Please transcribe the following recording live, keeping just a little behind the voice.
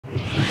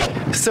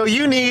So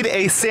you need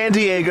a San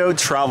Diego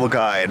travel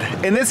guide.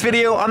 In this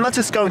video, I'm not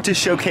just going to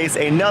showcase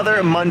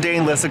another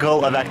mundane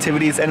listicle of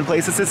activities and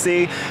places to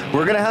see,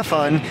 we're gonna have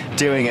fun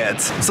doing it.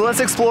 So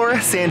let's explore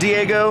San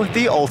Diego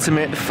the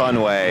ultimate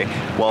fun way.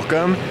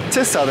 Welcome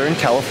to Southern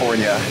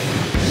California.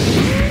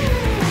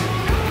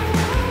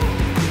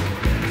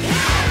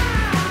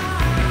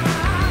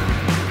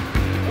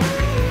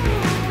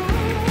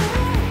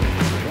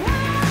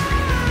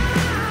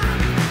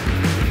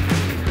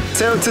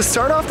 So to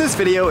start off this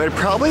video, it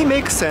probably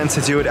makes sense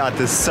to do it at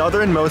the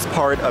southernmost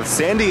part of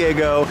San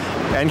Diego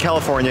and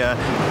California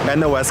and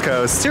the West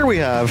Coast. Here we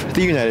have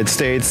the United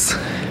States,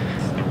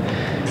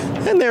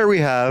 and there we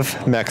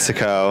have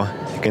Mexico.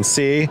 You can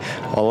see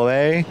all the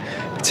way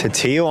to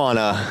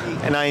Tijuana.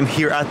 And I am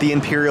here at the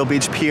Imperial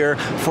Beach Pier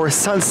for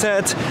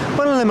sunset,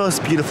 one of the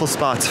most beautiful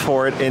spots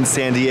for it in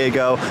San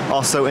Diego.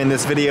 Also in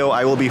this video,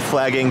 I will be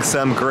flagging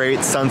some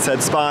great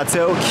sunset spots,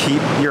 so keep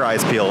your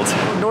eyes peeled.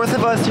 North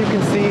of us, you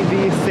can see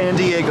the San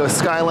Diego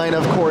skyline,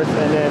 of course,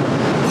 and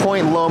then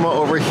Point Loma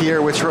over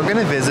here, which we're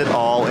gonna visit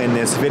all in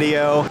this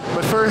video.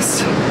 But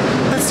first,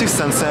 let's do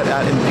sunset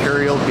at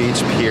Imperial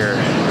Beach Pier.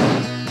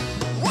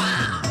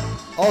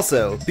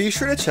 Also, be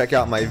sure to check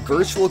out my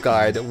virtual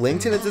guide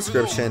linked in the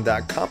description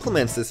that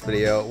complements this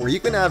video, where you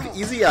can have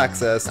easy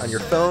access on your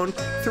phone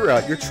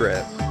throughout your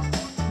trip.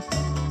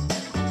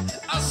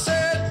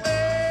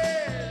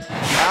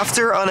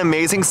 After an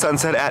amazing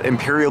sunset at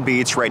Imperial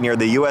Beach right near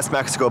the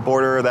US-Mexico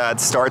border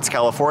that starts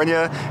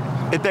California,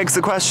 it begs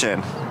the question,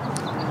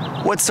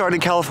 what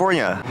started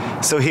California?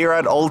 So here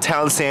at Old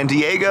Town San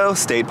Diego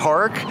State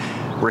Park,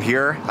 we're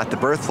here at the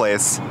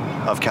birthplace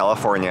of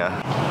California.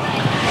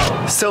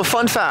 So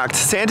fun fact,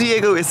 San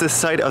Diego is the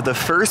site of the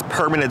first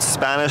permanent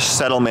Spanish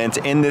settlement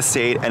in this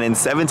state, and in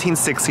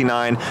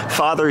 1769,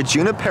 Father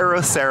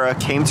Junipero Serra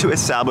came to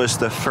establish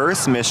the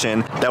first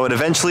mission that would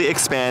eventually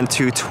expand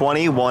to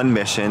 21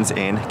 missions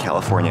in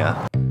California.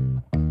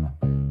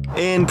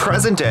 In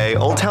present day,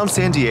 Old Town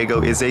San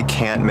Diego is a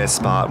can't miss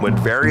spot with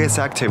various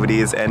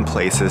activities and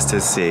places to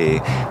see.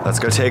 Let's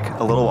go take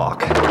a little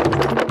walk.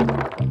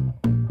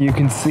 You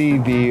can see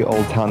the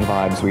Old Town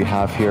vibes we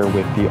have here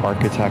with the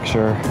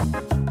architecture.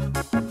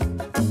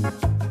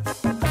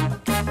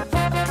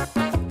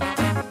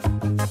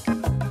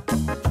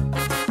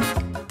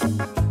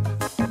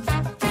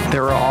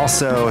 There are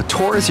also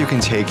tours you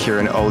can take here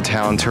in Old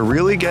Town to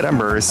really get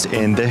immersed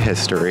in the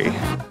history.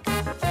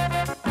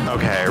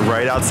 Okay,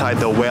 right outside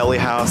the Whaley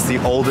House,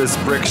 the oldest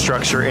brick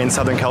structure in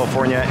Southern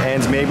California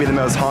and maybe the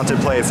most haunted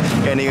place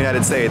in the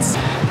United States.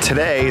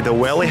 Today, the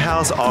Whaley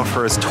House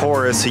offers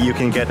tours so you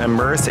can get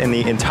immersed in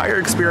the entire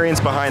experience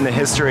behind the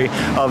history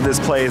of this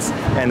place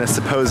and the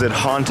supposed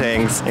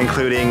hauntings,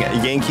 including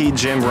Yankee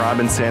Jim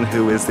Robinson,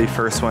 who is the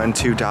first one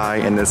to die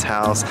in this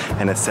house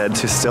and is said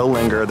to still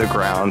linger the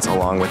grounds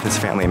along with his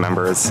family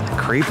members.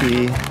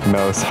 Creepy.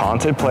 Most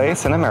haunted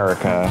place in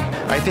America.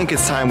 I think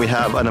it's time we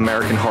have an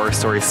American Horror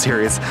Story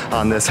series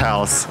on this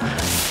house.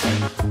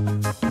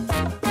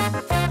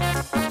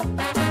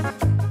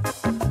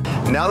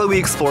 Now that we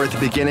explored the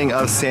beginning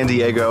of San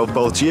Diego,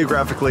 both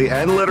geographically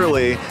and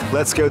literally,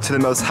 let's go to the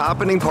most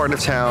happening part of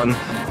town,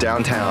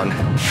 downtown.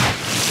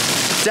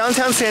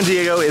 Downtown San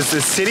Diego is the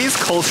city's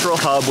cultural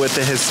hub with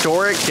the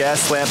historic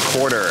Gaslamp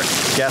Quarter.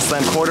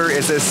 Gaslamp Quarter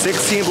is a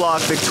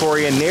 16-block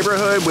Victorian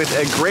neighborhood with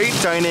a great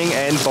dining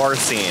and bar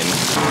scene.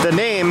 The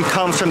name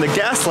comes from the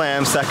gas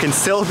lamps that can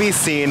still be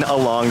seen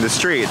along the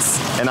streets.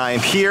 And I am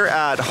here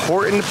at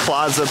Horton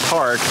Plaza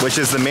Park, which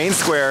is the main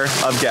square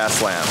of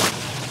Gaslamp.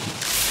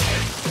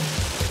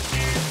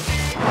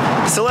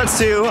 So let's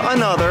do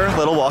another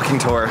little walking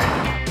tour.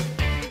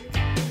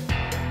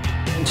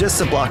 Just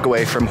a block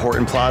away from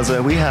Horton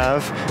Plaza, we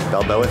have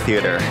Balboa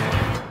Theater.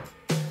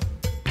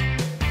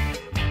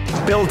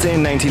 Built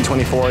in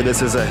 1924,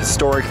 this is a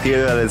historic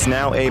theater that is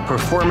now a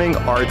performing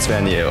arts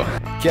venue.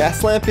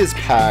 Gaslamp is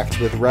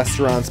packed with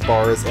restaurants,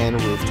 bars, and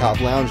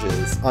rooftop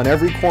lounges. On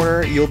every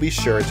corner, you'll be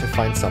sure to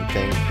find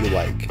something you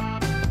like.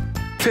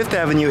 Fifth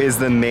Avenue is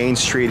the main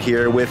street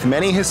here with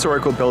many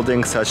historical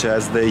buildings such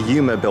as the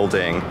Yuma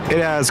building. It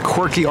has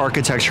quirky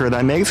architecture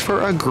that makes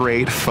for a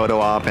great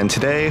photo op and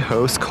today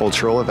hosts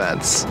cultural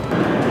events.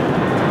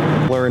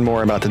 Learn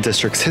more about the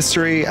district's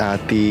history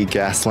at the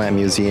Gaslamp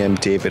Museum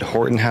David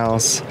Horton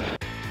House.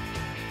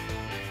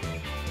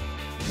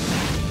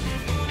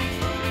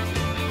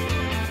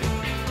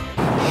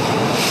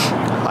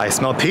 I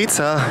smell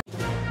pizza.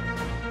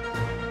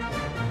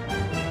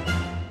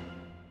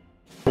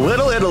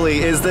 Little Italy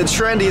is the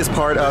trendiest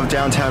part of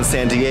downtown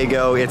San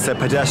Diego. It's a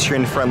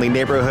pedestrian-friendly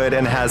neighborhood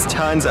and has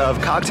tons of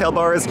cocktail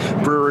bars,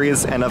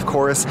 breweries, and of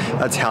course,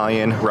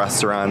 Italian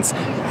restaurants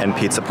and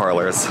pizza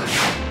parlors.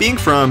 Being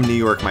from New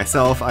York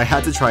myself, I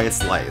had to try a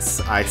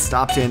slice. I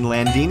stopped in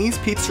Landini's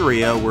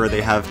Pizzeria where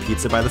they have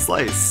pizza by the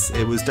slice.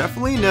 It was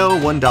definitely no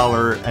 $1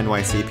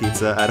 NYC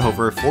pizza at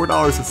over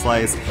 $4 a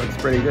slice. Looks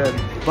pretty good.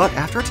 But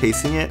after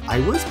tasting it, I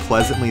was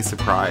pleasantly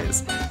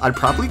surprised. I'd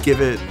probably give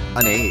it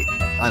an 8.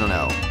 I don't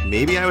know,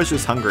 maybe I was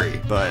just hungry,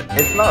 but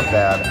it's not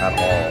bad at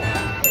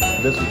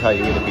all. This is how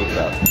you eat a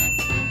pizza.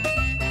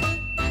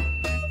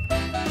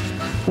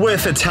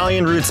 With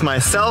Italian roots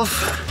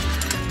myself,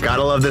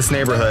 gotta love this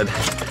neighborhood.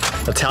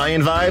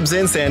 Italian vibes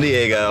in San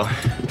Diego.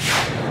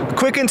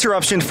 Quick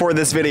interruption for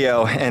this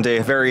video and a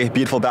very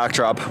beautiful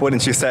backdrop,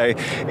 wouldn't you say?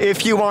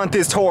 If you want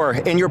this tour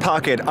in your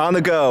pocket, on the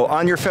go,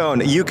 on your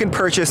phone, you can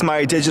purchase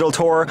my digital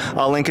tour.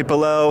 I'll link it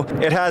below.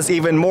 It has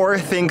even more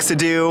things to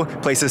do,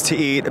 places to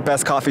eat,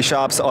 best coffee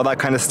shops, all that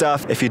kind of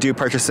stuff. If you do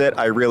purchase it,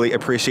 I really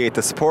appreciate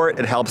the support.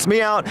 It helps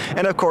me out,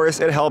 and of course,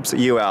 it helps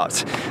you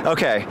out.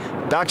 Okay,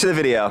 back to the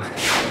video.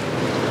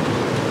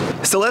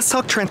 So let's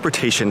talk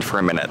transportation for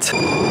a minute.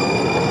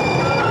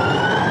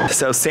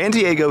 So San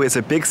Diego is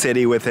a big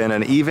city within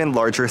an even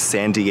larger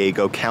San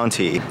Diego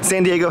County.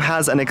 San Diego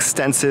has an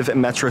extensive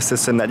metro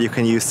system that you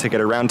can use to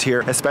get around here,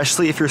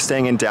 especially if you're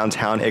staying in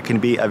downtown. It can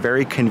be a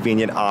very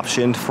convenient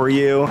option for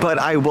you. But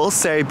I will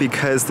say,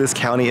 because this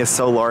county is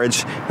so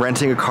large,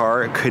 renting a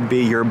car could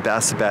be your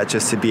best bet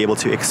just to be able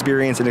to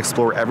experience and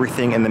explore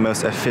everything in the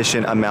most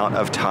efficient amount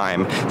of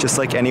time. Just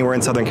like anywhere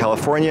in Southern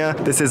California,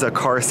 this is a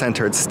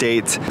car-centered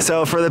state.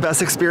 So for the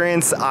best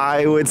experience,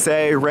 I would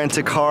say rent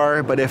a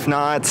car, but if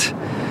not,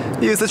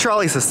 use the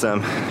trolley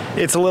system.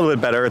 It's a little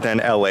bit better than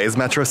LA's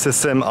metro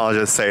system, I'll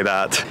just say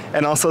that.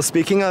 And also,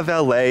 speaking of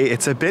LA,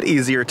 it's a bit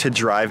easier to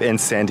drive in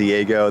San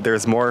Diego.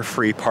 There's more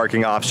free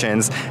parking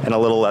options and a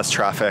little less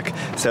traffic.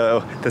 So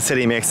the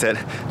city makes it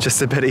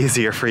just a bit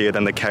easier for you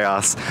than the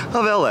chaos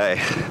of LA.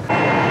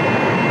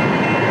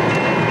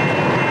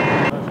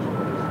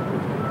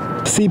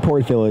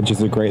 Seaport Village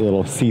is a great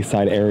little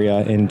seaside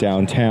area in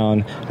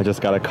downtown. I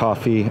just got a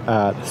coffee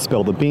at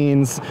Spill the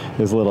Beans.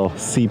 There's a little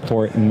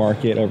seaport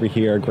market over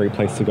here, a great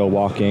place to go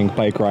walking,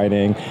 bike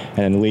riding,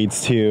 and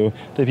leads to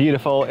the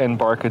beautiful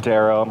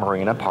Embarcadero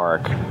Marina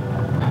Park.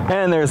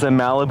 And there's a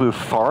Malibu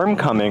farm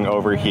coming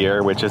over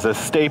here, which is a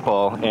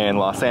staple in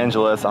Los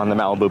Angeles on the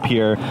Malibu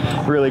Pier.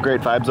 Really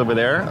great vibes over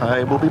there.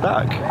 I will be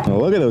back. Oh,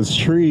 look at those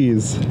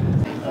trees.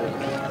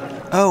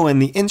 Oh,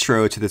 and the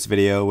intro to this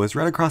video was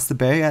right across the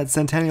bay at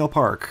Centennial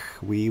Park.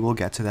 We will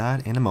get to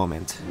that in a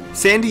moment.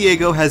 San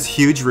Diego has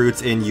huge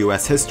roots in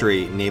US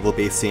history. Naval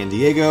Base San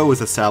Diego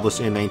was established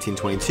in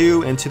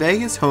 1922 and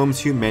today is home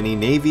to many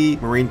Navy,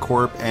 Marine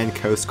Corps, and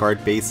Coast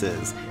Guard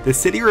bases. The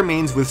city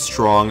remains with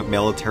strong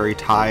military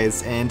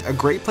ties, and a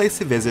great place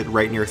to visit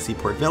right near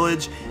Seaport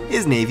Village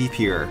is Navy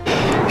Pier.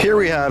 Here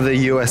we have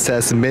the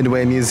USS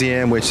Midway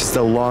Museum, which is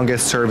the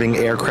longest serving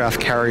aircraft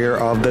carrier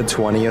of the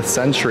 20th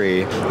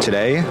century.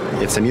 Today,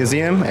 it's a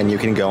museum and you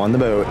can go on the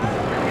boat.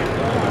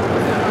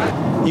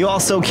 You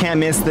also can't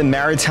miss the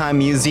Maritime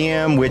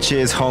Museum, which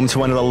is home to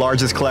one of the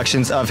largest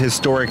collections of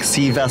historic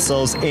sea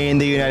vessels in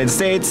the United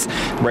States,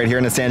 right here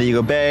in the San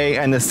Diego Bay.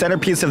 And the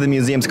centerpiece of the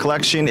museum's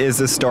collection is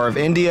the Star of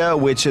India,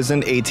 which is an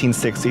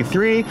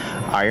 1863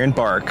 iron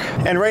bark.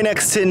 And right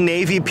next to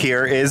Navy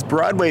Pier is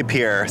Broadway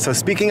Pier. So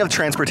speaking of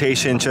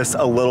transportation just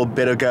a little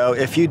bit ago,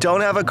 if you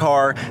don't have a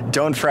car,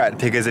 don't fret,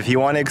 because if you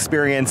want to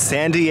experience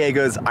San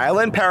Diego's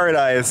island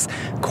paradise,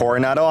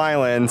 Coronado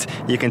Island,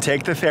 you can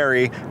take the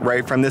ferry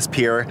right from this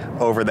pier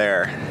over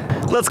there.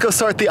 Let's go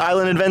start the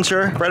island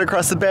adventure right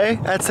across the bay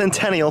at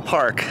Centennial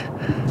Park.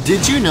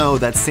 Did you know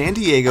that San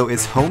Diego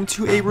is home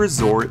to a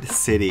resort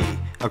city?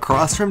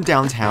 Across from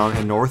downtown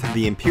and north of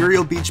the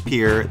Imperial Beach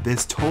Pier,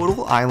 this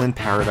total island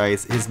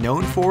paradise is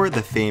known for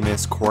the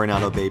famous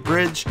Coronado Bay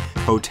Bridge,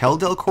 Hotel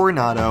del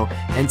Coronado,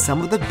 and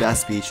some of the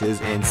best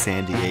beaches in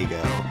San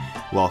Diego.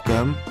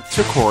 Welcome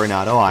to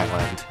Coronado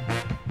Island.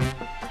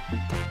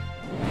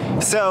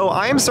 So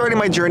I am starting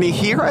my journey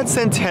here at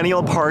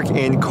Centennial Park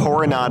in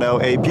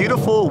Coronado, a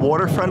beautiful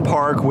waterfront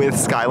park with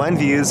skyline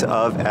views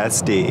of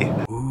SD.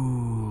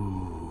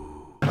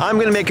 I'm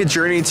gonna make a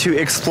journey to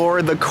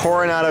explore the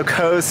Coronado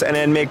coast and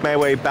then make my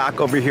way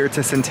back over here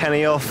to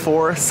Centennial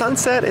for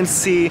sunset and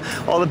see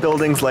all the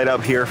buildings light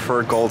up here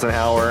for golden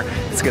hour.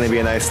 It's gonna be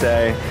a nice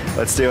day.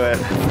 Let's do it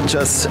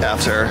just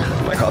after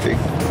my coffee.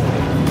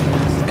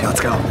 Okay, let's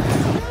go.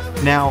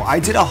 Now, I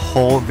did a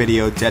whole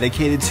video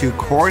dedicated to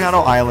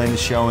Coronado Island,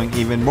 showing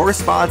even more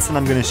spots than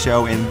I'm going to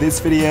show in this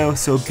video,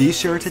 so be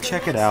sure to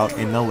check it out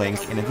in the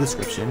link in the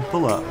description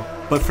below.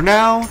 But for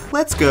now,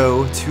 let's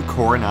go to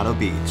Coronado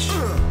Beach.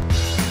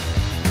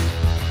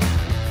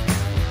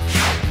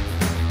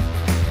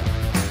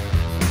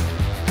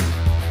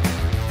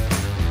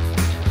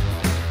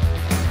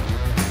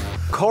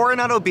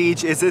 Coronado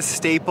Beach is a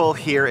staple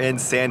here in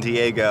San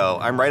Diego.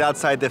 I'm right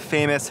outside the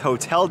famous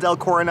Hotel del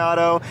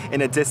Coronado.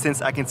 In a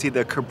distance, I can see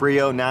the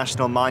Cabrillo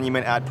National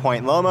Monument at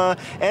Point Loma,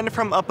 and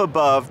from up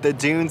above, the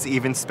dunes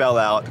even spell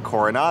out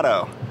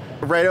Coronado.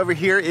 Right over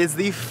here is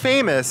the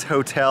famous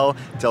Hotel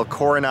del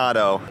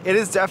Coronado. It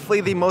is definitely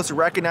the most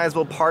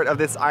recognizable part of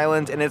this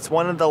island, and it's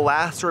one of the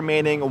last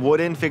remaining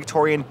wooden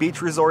Victorian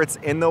beach resorts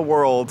in the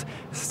world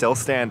still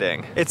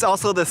standing. It's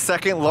also the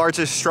second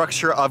largest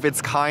structure of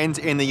its kind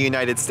in the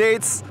United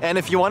States, and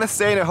if you want to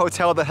stay in a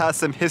hotel that has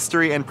some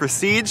history and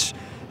prestige,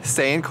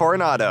 stay in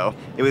Coronado.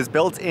 It was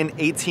built in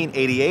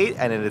 1888,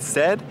 and it is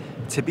said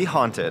to be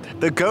haunted.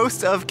 The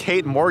ghost of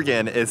Kate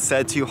Morgan is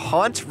said to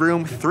haunt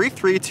room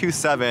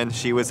 3327.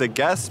 She was a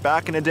guest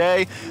back in the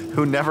day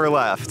who never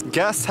left.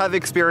 Guests have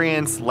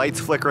experienced lights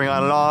flickering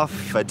on and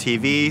off, a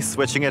TV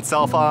switching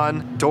itself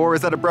on,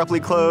 doors that abruptly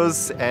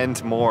close,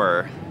 and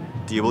more.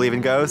 Do you believe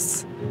in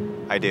ghosts?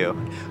 I do.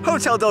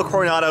 Hotel del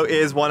Coronado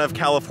is one of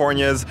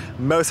California's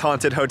most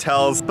haunted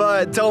hotels,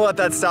 but don't let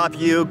that stop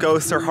you.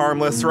 Ghosts are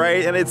harmless,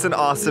 right? And it's an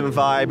awesome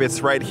vibe. It's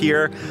right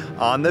here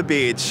on the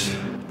beach.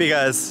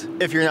 Because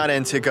if you're not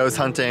into ghost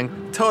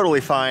hunting,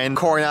 totally fine.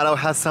 Coronado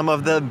has some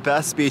of the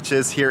best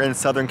beaches here in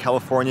Southern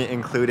California,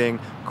 including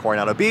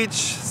Coronado Beach,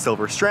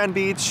 Silver Strand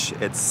Beach,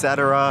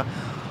 etc.,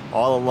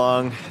 all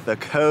along the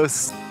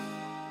coast.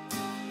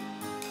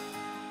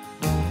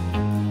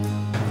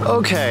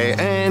 Okay,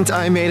 and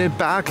I made it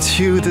back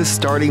to the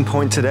starting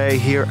point today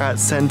here at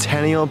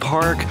Centennial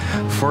Park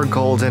for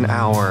Golden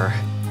Hour.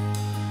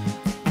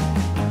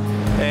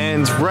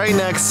 And right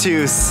next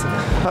to,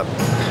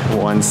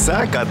 one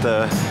sec, got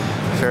the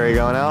ferry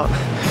going out.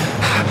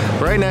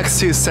 Right next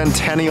to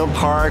Centennial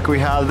Park, we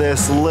have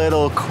this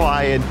little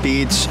quiet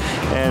beach,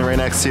 and right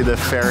next to the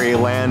ferry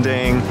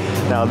landing.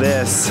 Now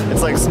this,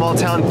 it's like small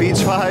town beach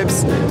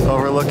vibes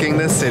overlooking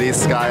the city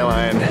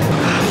skyline.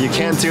 You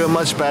can't do it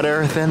much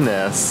better than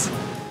this.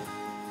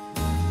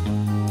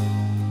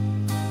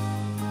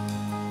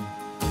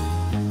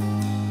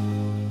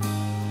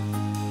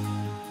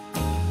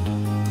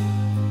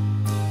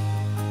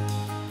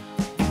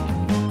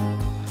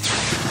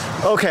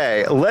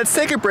 Okay, let's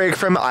take a break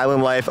from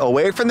island life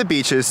away from the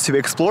beaches to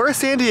explore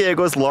San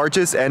Diego's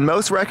largest and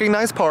most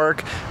recognized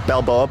park,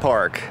 Balboa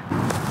Park.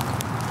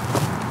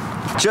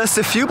 Just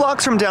a few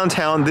blocks from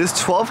downtown, this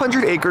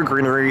 1,200-acre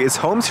greenery is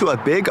home to a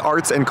big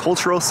arts and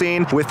cultural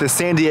scene with the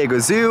San Diego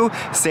Zoo,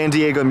 San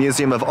Diego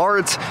Museum of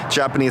Art,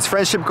 Japanese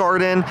Friendship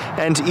Garden,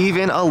 and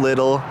even a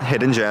little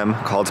hidden gem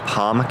called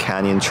Palm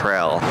Canyon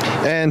Trail.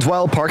 And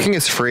while parking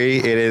is free,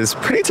 it is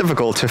pretty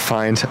difficult to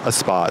find a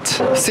spot.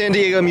 San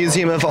Diego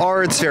Museum of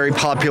Art, very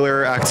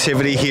popular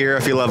activity here.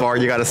 If you love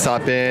art, you gotta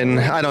stop in.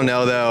 I don't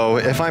know though,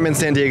 if I'm in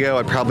San Diego,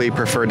 I'd probably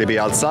prefer to be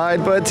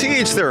outside, but to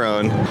each their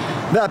own.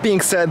 That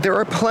being said, there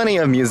are plenty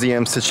of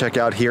museums to check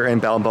out here in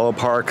Balboa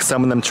Park.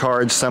 Some of them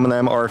charge, some of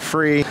them are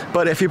free.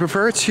 But if you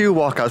prefer to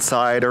walk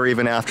outside or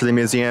even after the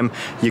museum,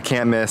 you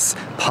can't miss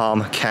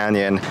Palm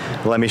Canyon.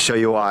 Let me show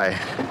you why.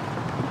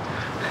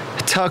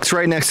 Tucked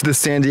right next to the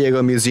San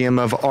Diego Museum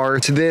of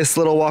Art, this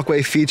little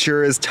walkway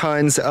features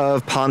tons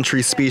of palm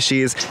tree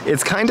species.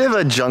 It's kind of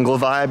a jungle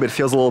vibe. It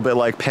feels a little bit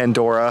like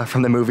Pandora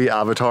from the movie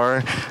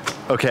Avatar.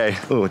 Okay,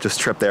 ooh, just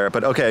tripped there,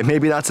 but okay,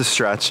 maybe that's a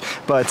stretch,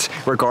 but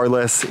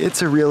regardless,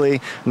 it's a really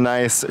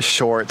nice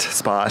short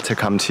spot to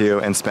come to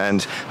and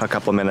spend a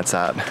couple minutes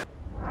at.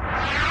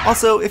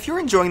 Also, if you're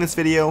enjoying this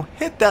video,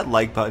 hit that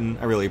like button.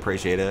 I really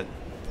appreciate it.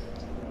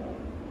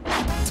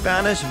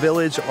 Spanish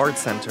Village Art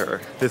Center.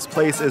 This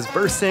place is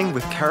bursting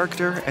with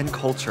character and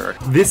culture.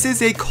 This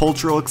is a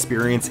cultural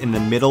experience in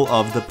the middle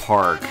of the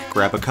park.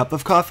 Grab a cup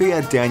of coffee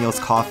at Daniel's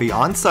Coffee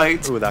on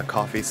site. Ooh, that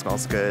coffee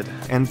smells good.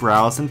 And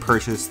browse and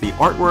purchase the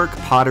artwork,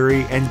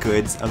 pottery, and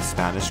goods of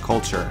Spanish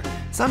culture.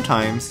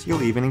 Sometimes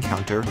you'll even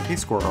encounter a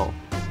squirrel.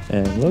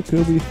 And look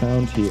who we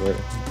found here.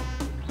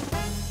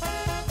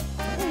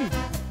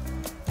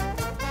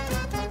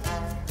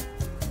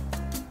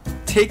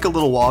 Take a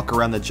little walk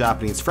around the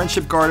Japanese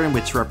Friendship Garden,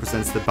 which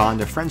represents the bond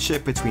of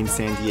friendship between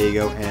San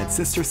Diego and its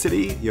sister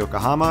city,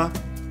 Yokohama.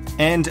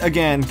 And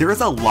again,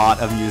 there's a lot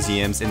of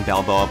museums in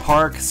Balboa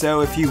Park, so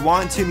if you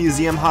want to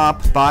museum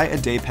hop, buy a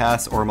day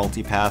pass or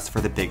multi-pass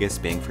for the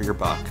biggest bang for your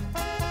buck.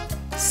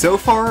 So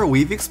far,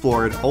 we've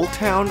explored Old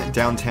Town,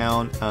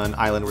 downtown, an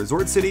island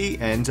resort city,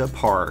 and a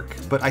park.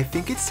 But I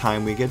think it's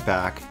time we get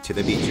back to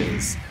the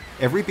beaches.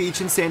 Every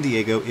beach in San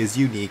Diego is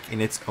unique in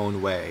its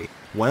own way.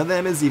 One of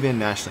them is even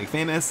nationally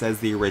famous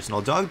as the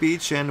original dog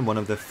beach and one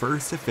of the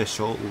first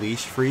official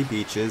leash-free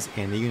beaches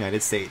in the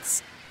United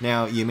States.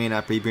 Now, you may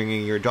not be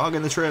bringing your dog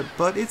on the trip,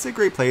 but it's a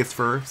great place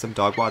for some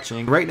dog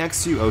watching. Right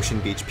next to Ocean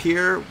Beach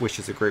Pier, which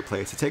is a great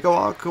place to take a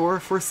walk or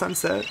for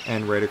sunset,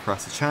 and right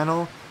across the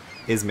channel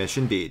is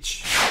Mission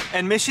Beach.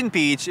 And Mission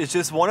Beach is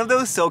just one of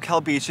those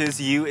SoCal beaches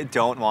you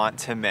don't want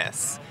to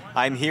miss.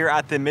 I'm here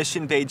at the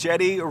Mission Bay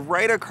Jetty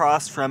right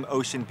across from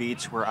Ocean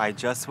Beach where I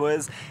just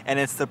was, and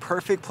it's the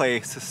perfect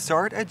place to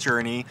start a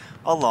journey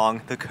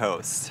along the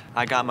coast.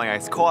 I got my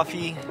iced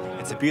coffee,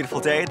 it's a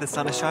beautiful day, the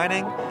sun is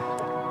shining,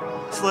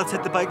 so let's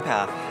hit the bike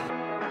path.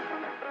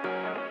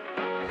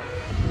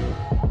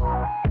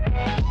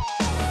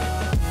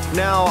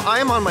 Now,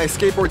 I'm on my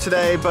skateboard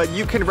today, but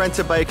you can rent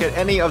a bike at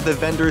any of the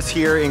vendors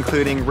here,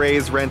 including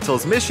Ray's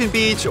Rentals Mission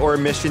Beach or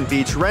Mission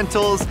Beach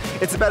Rentals.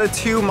 It's about a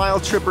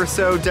 2-mile trip or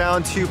so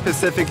down to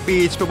Pacific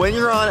Beach, but when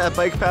you're on a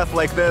bike path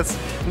like this,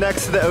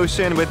 next to the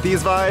ocean with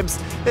these vibes,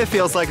 it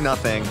feels like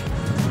nothing.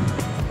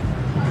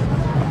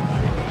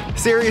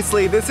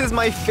 Seriously, this is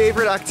my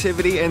favorite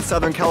activity in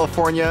Southern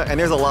California, and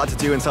there's a lot to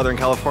do in Southern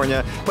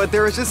California, but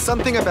there is just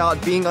something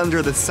about being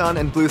under the sun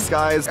and blue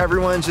skies,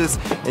 everyone just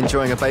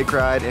enjoying a bike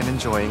ride and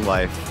enjoying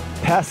life.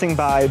 Passing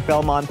by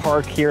Belmont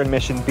Park here in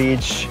Mission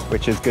Beach,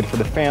 which is good for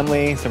the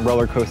family, some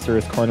roller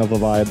coasters, carnival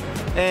vibe.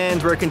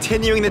 And we're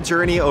continuing the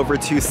journey over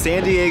to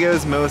San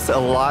Diego's most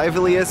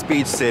liveliest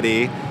beach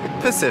city,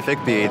 Pacific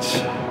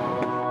Beach.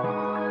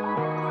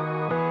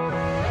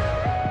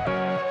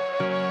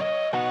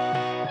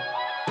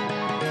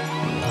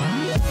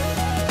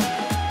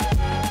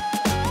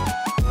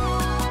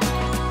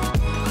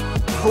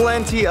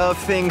 Plenty of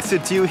things to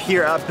do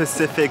here at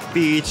Pacific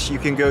Beach. You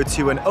can go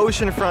to an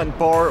oceanfront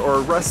bar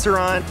or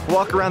restaurant,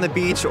 walk around the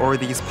beach or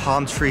these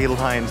palm tree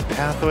lined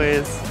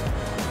pathways.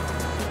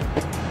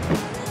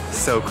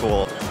 So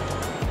cool.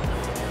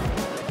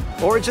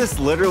 Or just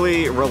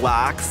literally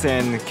relax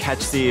and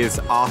catch these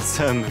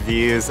awesome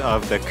views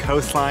of the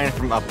coastline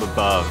from up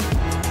above.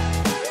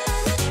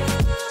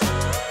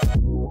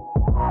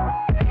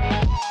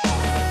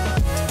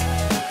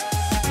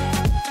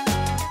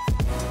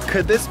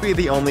 Could this be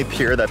the only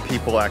pier that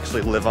people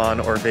actually live on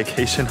or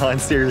vacation on?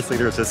 Seriously,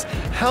 there's just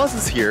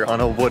houses here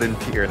on a wooden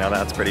pier. Now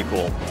that's pretty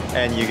cool.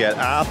 And you get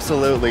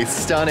absolutely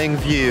stunning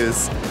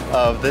views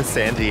of the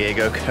San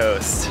Diego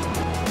coast.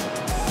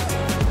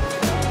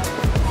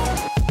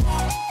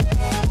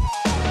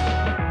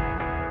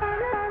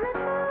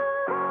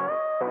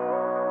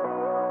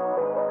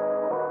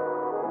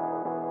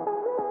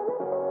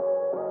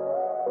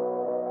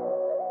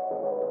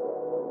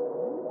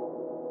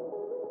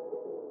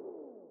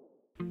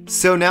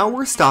 So now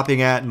we're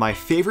stopping at my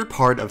favorite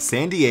part of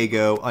San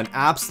Diego, an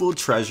absolute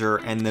treasure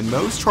and the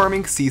most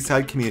charming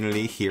seaside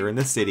community here in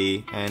the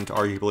city and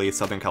arguably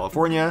Southern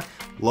California,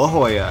 La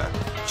Jolla.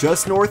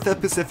 Just north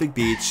of Pacific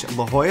Beach,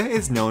 La Jolla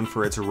is known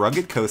for its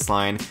rugged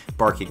coastline,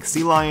 barking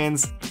sea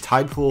lions,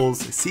 tide pools,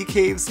 sea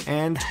caves,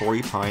 and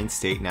Torrey Pines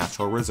State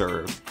Natural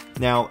Reserve.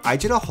 Now, I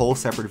did a whole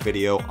separate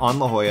video on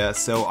La Jolla,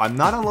 so I'm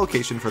not on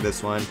location for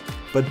this one,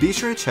 but be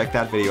sure to check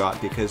that video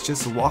out because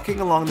just walking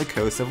along the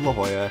coast of La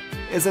Jolla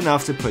is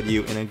enough to put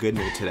you in a good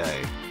mood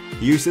today.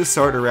 Use to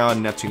start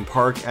around Neptune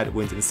Park at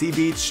Winton Sea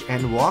Beach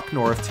and walk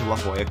north to La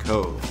Jolla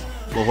Cove.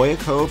 La Jolla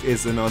Cove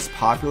is the most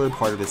popular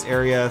part of this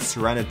area,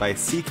 surrounded by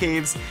sea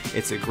caves.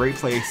 It's a great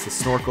place to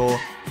snorkel,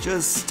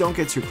 just don't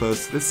get too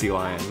close to the sea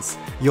lions.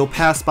 You'll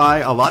pass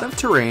by a lot of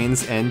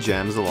terrains and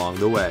gems along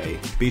the way.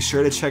 Be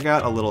sure to check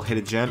out a little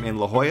hidden gem in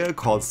La Jolla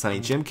called Sunny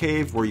Gem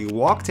Cave, where you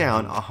walk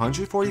down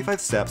 145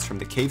 steps from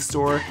the cave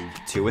store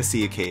to a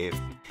sea cave.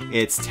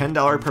 It's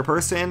 $10 per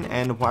person,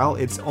 and while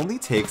it only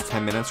takes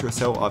 10 minutes or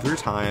so of your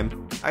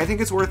time, I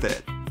think it's worth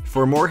it.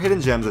 For more hidden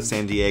gems of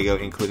San Diego,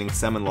 including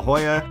some in La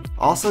Jolla,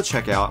 also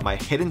check out my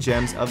Hidden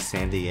Gems of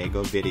San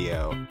Diego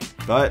video.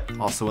 But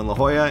also in La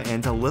Jolla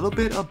and a little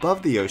bit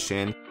above the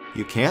ocean,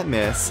 you can't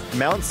miss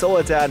Mount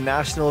Soledad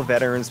National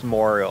Veterans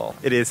Memorial.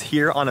 It is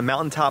here on a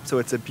mountaintop, so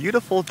it's a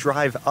beautiful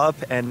drive up,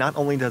 and not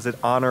only does it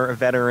honor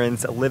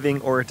veterans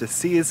living or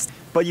deceased,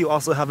 but you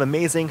also have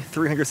amazing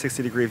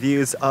 360-degree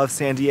views of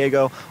San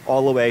Diego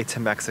all the way to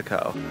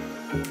Mexico.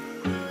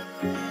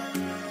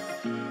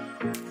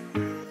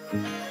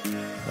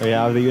 We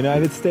have the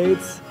United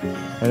States,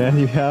 and then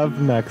you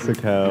have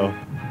Mexico.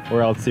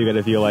 Where else do you get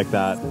a view like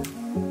that?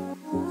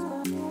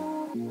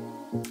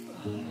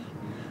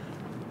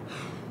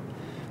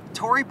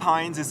 Torrey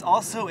Pines is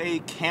also a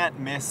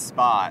can't-miss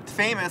spot,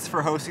 famous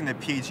for hosting the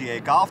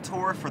PGA Golf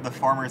Tour for the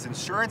Farmers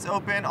Insurance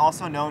Open,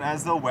 also known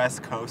as the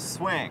West Coast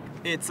Swing.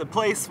 It's a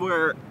place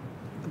where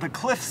the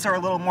cliffs are a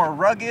little more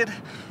rugged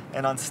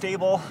and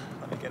unstable.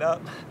 Let me get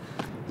up.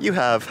 You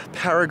have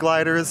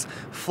paragliders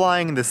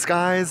flying in the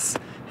skies,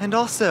 and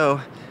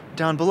also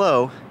down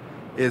below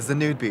is the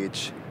nude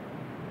beach.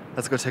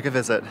 Let's go take a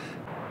visit.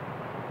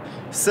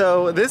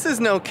 So this is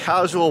no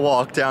casual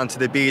walk down to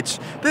the beach.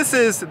 This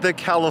is the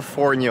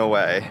California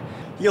way.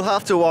 You'll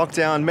have to walk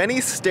down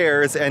many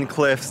stairs and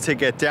cliffs to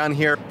get down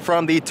here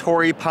from the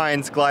Torrey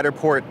Pines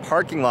Gliderport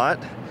parking lot.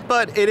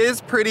 But it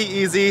is pretty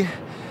easy.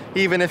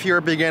 Even if you're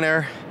a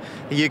beginner,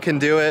 you can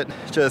do it.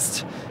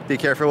 Just be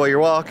careful while you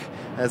walk,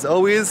 as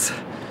always.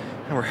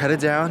 And we're headed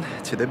down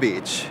to the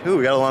beach. Ooh,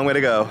 we got a long way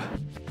to go.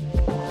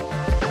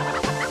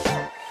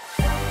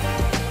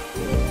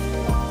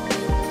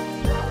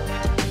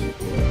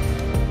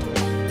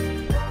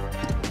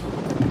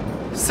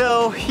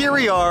 So here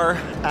we are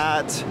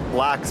at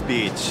Black's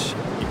Beach.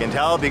 You can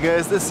tell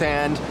because the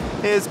sand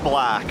is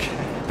black.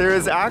 There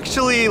is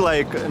actually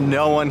like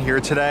no one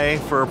here today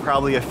for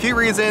probably a few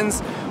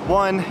reasons.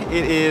 One,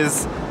 it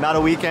is not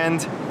a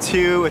weekend.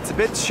 Two, it's a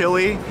bit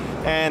chilly.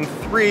 And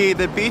three,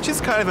 the beach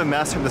is kind of a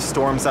mess from the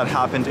storms that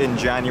happened in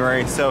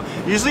January. So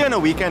usually on a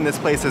weekend, this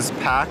place is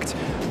packed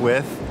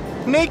with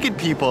naked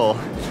people.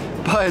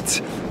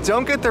 But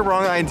don't get the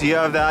wrong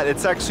idea of that.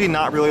 It's actually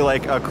not really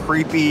like a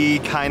creepy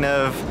kind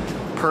of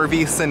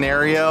pervy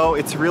scenario.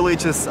 It's really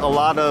just a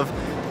lot of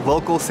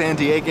local San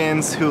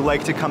Diegans who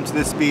like to come to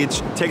this beach,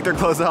 take their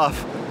clothes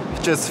off,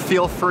 Just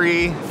feel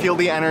free, feel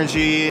the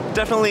energy.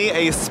 Definitely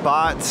a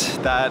spot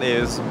that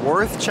is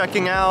worth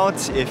checking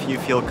out if you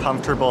feel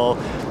comfortable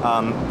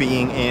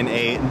being in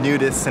a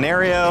nudist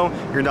scenario.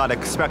 You're not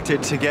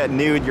expected to get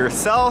nude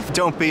yourself.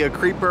 Don't be a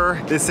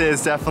creeper. This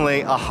is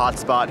definitely a hot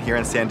spot here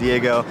in San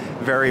Diego.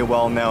 Very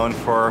well known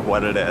for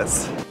what it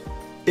is.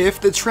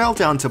 If the trail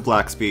down to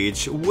Black's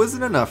Beach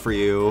wasn't enough for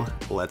you,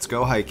 let's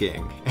go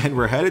hiking. And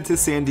we're headed to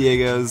San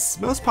Diego's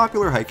most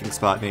popular hiking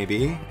spot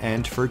maybe,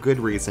 and for good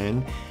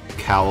reason,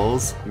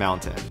 Cowles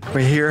Mountain.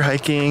 We're here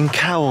hiking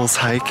Cowles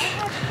Hike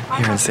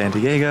here in San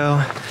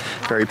Diego.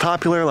 Very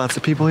popular, lots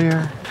of people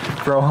here.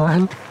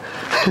 Rohan.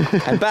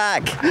 I'm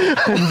back!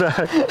 I'm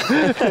back.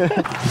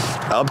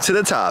 Up to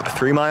the top,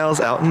 3 miles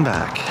out and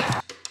back.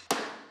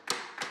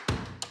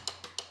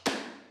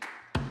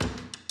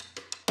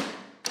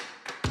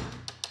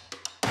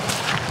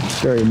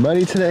 Very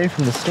muddy today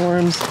from the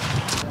storms.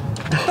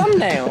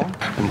 Thumbnail.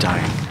 I'm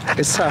dying.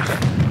 It's tough.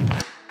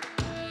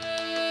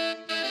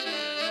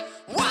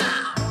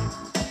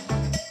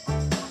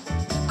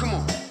 Come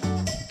on,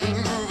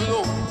 move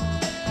along.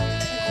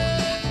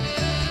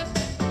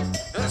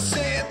 That's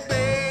it,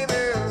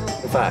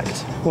 baby. In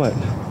fact, What?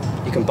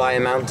 you can buy a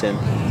mountain.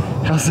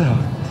 How so?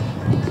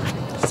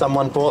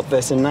 Someone bought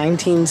this in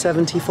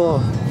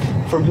 1974.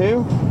 From who?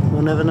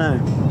 We'll never know.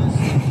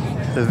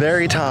 The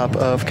very top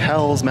of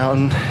Cowles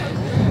Mountain,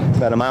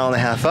 about 1.5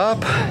 miles up.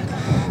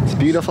 It's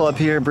beautiful up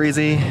here,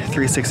 breezy,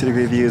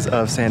 360-degree views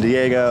of San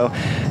Diego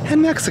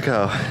and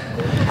Mexico.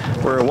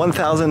 We're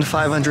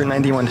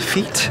 1,591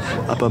 feet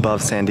up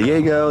above San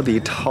Diego, the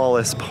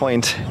tallest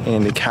point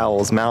in the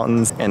Cowles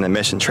Mountains and the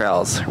Mission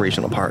Trails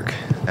Regional Park.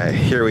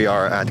 Here we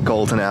are at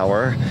golden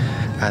hour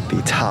at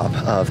the top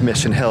of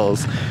Mission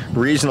Hills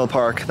Regional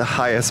Park, the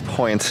highest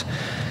point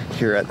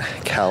here at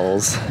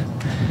Cowles.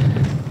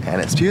 And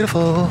it's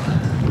beautiful.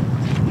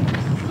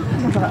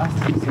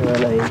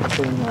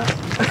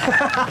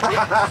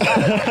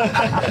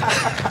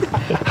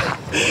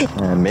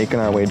 And making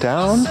our way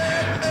down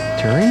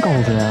during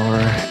golden hour.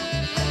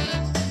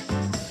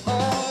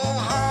 Oh,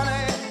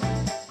 honey,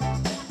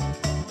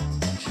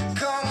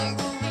 come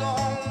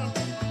along.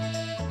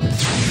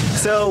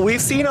 So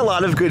we've seen a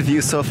lot of good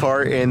views so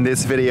far in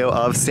this video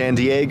of San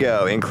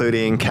Diego,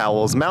 including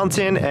Cowles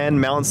Mountain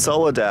and Mount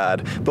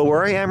Soledad. But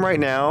where I am right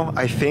now,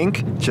 I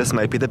think just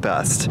might be the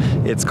best.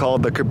 It's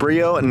called the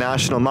Cabrillo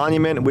National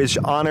Monument, which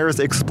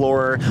honors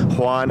explorer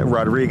Juan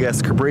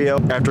Rodriguez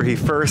Cabrillo after he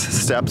first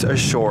stepped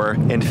ashore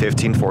in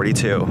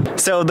 1542.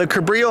 So the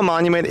Cabrillo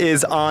Monument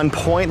is on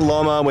Point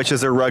Loma, which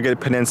is a rugged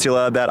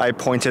peninsula that I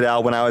pointed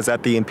out when I was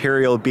at the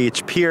Imperial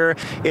Beach Pier.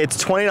 It's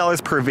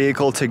 $20 per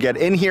vehicle to get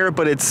in here,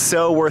 but it's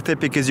so worth it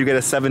because you get a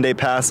 7-day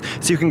pass,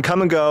 so you can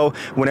come and go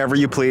whenever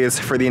you please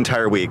for the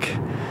entire week.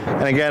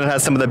 And again, it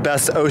has some of the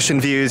best ocean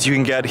views you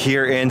can get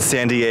here in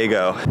San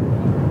Diego.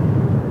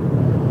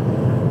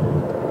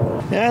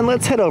 And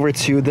let's head over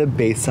to the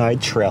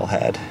Bayside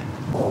Trailhead.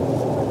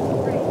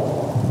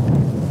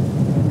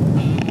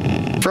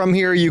 From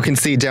here you can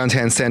see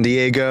downtown San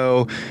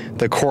Diego,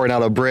 the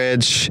Coronado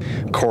Bridge,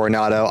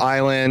 Coronado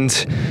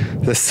Island,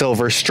 the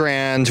Silver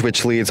Strand,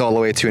 which leads all the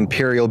way to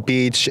Imperial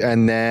Beach,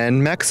 and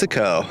then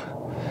Mexico.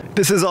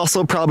 This is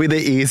also probably the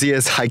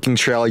easiest hiking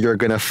trail you're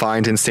gonna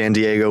find in San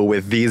Diego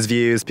with these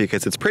views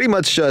because it's pretty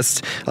much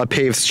just a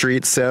paved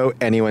street, so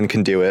anyone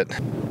can do it.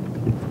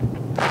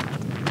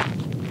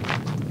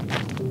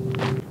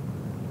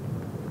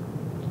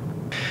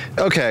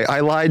 Okay,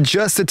 I lied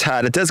just a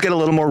tad. It does get a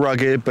little more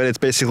rugged, but it's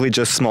basically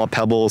just small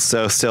pebbles,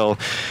 so still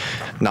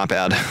not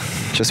bad.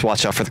 Just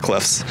watch out for the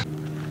cliffs.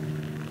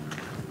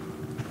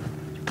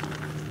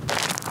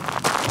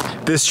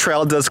 This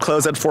trail does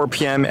close at 4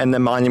 p.m. and the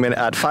monument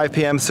at 5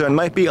 p.m., so it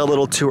might be a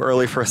little too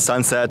early for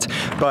sunset,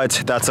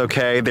 but that's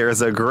okay.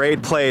 There's a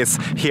great place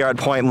here at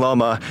Point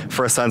Loma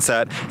for a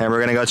sunset, and we're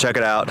gonna go check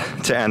it out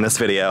to end this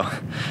video.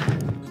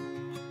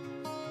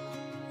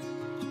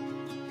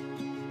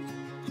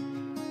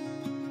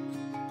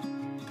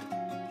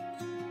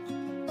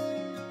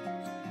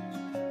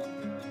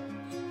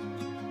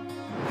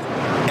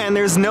 And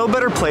there's no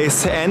better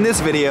place to end this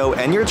video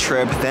and your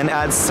trip than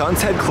at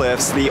Sunset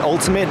Cliffs, the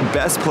ultimate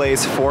best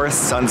place for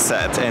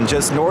sunset, and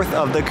just north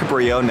of the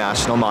Cabrillo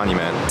National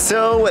Monument.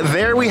 So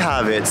there we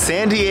have it,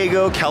 San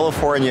Diego,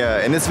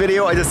 California. In this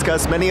video, I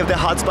discussed many of the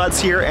hotspots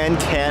here and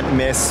can't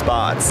miss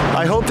spots.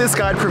 I hope this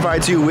guide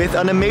provides you with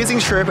an amazing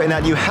trip and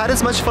that you had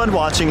as much fun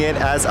watching it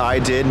as I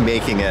did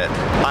making it.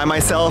 I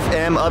myself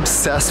am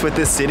obsessed with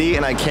this city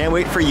and I can't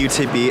wait for you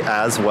to be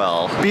as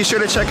well. Be sure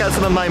to check out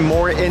some of my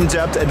more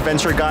in-depth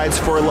adventure guides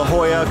for La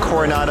Jolla,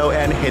 Coronado,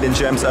 and Hidden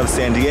Gems of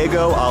San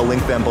Diego. I'll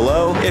link them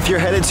below. If you're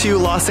headed to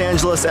Los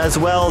Angeles as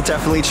well,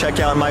 definitely check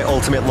out my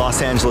ultimate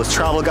Los Angeles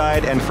travel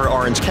guide, and for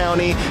Orange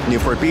County,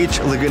 Newport Beach,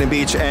 Laguna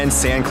Beach, and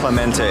San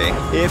Clemente.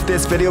 If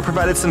this video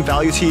provided some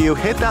value to you,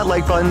 hit that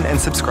like button and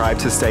subscribe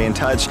to stay in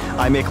touch.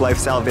 I make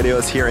lifestyle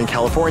videos here in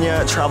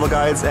California, travel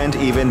guides, and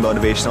even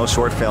motivational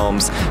short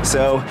films.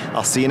 So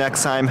I'll see you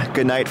next time.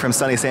 Good night from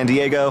sunny San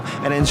Diego,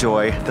 and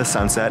enjoy the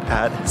sunset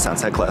at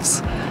Sunset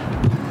Cliffs.